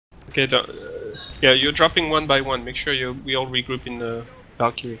Okay, yeah, you're dropping one by one. Make sure we all regroup in the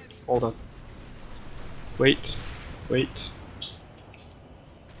Valkyrie. Hold on. Wait. Wait.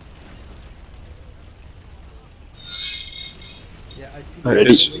 Yeah, I see.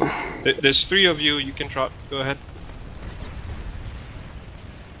 There's 3 of you. You can drop. Go ahead.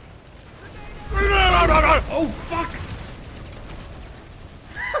 Oh fuck!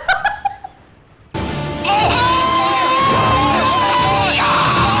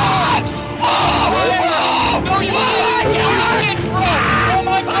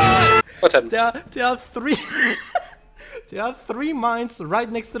 What happened? There are 3 there are 3 mines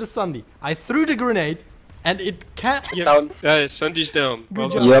right next to the Sunday. I threw the grenade and it can't. It's down. Yeah, Sandy's down. Well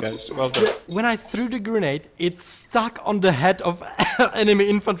Good done, job. guys. Well done. When I threw the grenade, it stuck on the head of enemy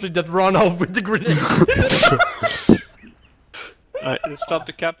infantry that ran off with the grenade. Alright, let's stop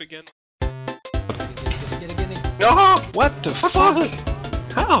the cap again. No! What the fuck?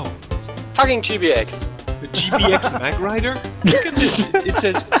 How? Fucking GBX. The GBX Mag Rider? Look at this. It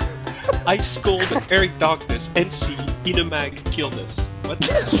says, Ice Cold Eric Darkness, NC, Inamag killed us. What?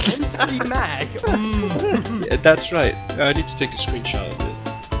 NC Mag? Yeah, that's right. I need to take a screenshot of it.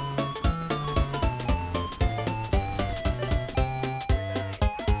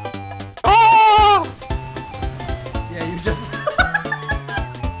 Oh! Yeah, you just...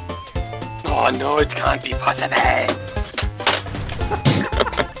 Oh no, it can't be possible!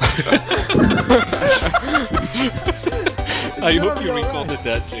 I hope you recorded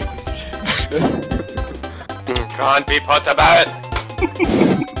that, Jacob. Can't be possible!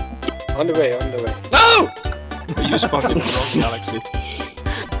 On the way, on the way. No! You spotted the wrong galaxy.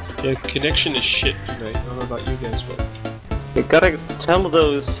 Yeah, connection is shit tonight. I don't know about you guys, but... You gotta tell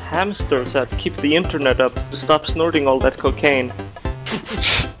those hamsters that keep the internet up to stop snorting all that cocaine.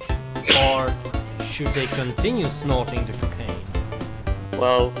 Or should they continue snorting the cocaine?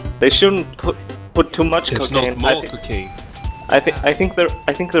 Well, they shouldn't put too much It's cocaine. not more cocaine. I think they're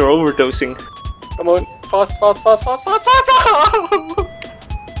overdosing. Come on, fast, fast, fast, fast, fast, fast!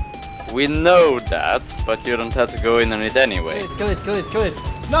 We know that, but you don't have to go in on it anyway. Kill it, kill it, kill it!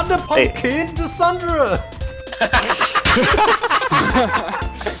 Not the pumpkin, the Sandra!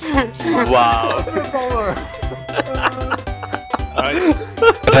 Wow.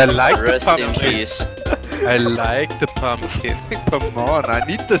 But I like the Rest in pumpkin. peace. I like the pumpkin. Come on, I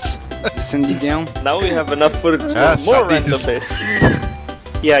need this. Cindy down. Now we have enough footage for more random bits.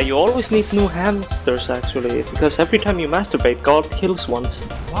 Yeah, you always need new hamsters actually, because every time you masturbate, God kills once.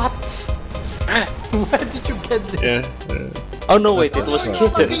 What? Where did you get this? Yeah. Oh no, wait, it was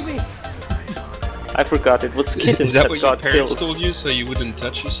kittens. I forgot, it was kittens Is that that what your got parents killed. told you, so you wouldn't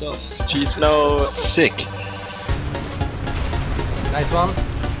touch yourself? Jesus. No, Sick. Nice one.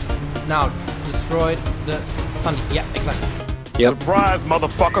 Now, destroyed the Sunday. Yeah, exactly. Yep. Surprise,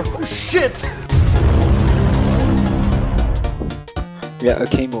 motherfucker! Oh shit! Yeah, a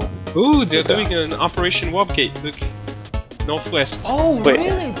camo. Ooh, they're doing an Operation Warpgate. Look. Northwest. Oh, Wait.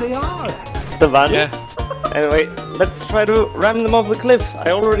 really? They are? the van. Yeah. Anyway, let's try to ram them off the cliff. I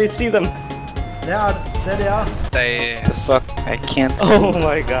already see them. There they are. The fuck? I can't. Oh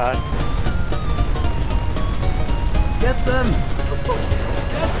my god. Get them!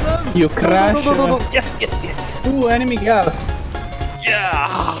 Get them! You crash. Yes, yes, yes. Ooh, enemy gal.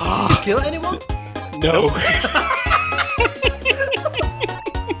 Yeah. Did you kill anyone? No.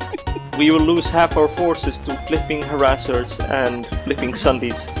 We will lose half our forces to flipping harassers and flipping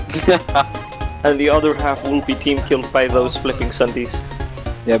sundies. And the other half will be team killed by those flipping sundies.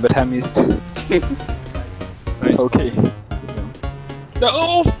 Yeah, but I missed. Okay.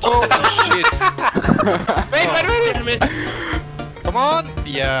 No. Oh shit! Wait. Come on!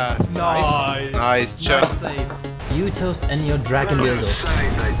 Yeah. Nice. Nice jump. Nice save. You toast and your dragon builders.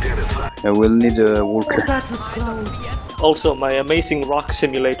 I will need a worker. That was close. Also, my amazing rock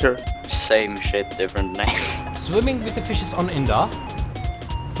simulator. Same shit, different name. Swimming with the fishes on Inda.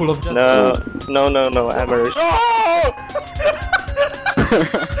 Full of just No, Amherst.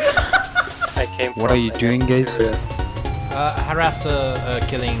 I came What are you doing, guys? harasser,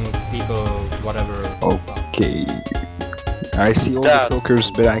 killing people, whatever. Okay. I see all That- the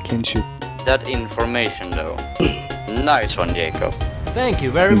cloakers, but I can't shoot. That information though. Nice one, Jacob. Thank you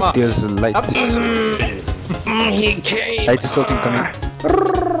very much. There's a light. Up. He came. Light assaulting coming.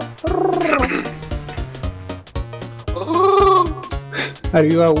 Are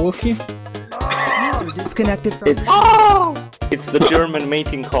you walking? User disconnected from It's the German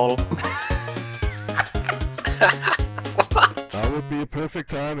mating call. That would be a perfect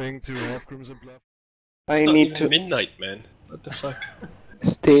timing to have Crimson Bluff. I need to. Midnight, man. What the fuck?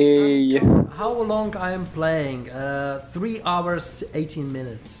 Stay. How long I am playing? 3 hours 18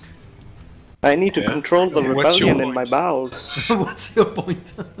 minutes. I need to Yeah. control the What's your rebellion in my point? bowels. What's your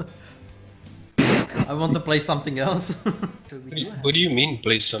point? I want to play something else. What do you mean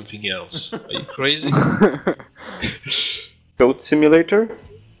play something else? Are you crazy? Goat simulator?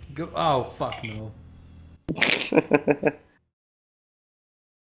 Go. Oh fuck no.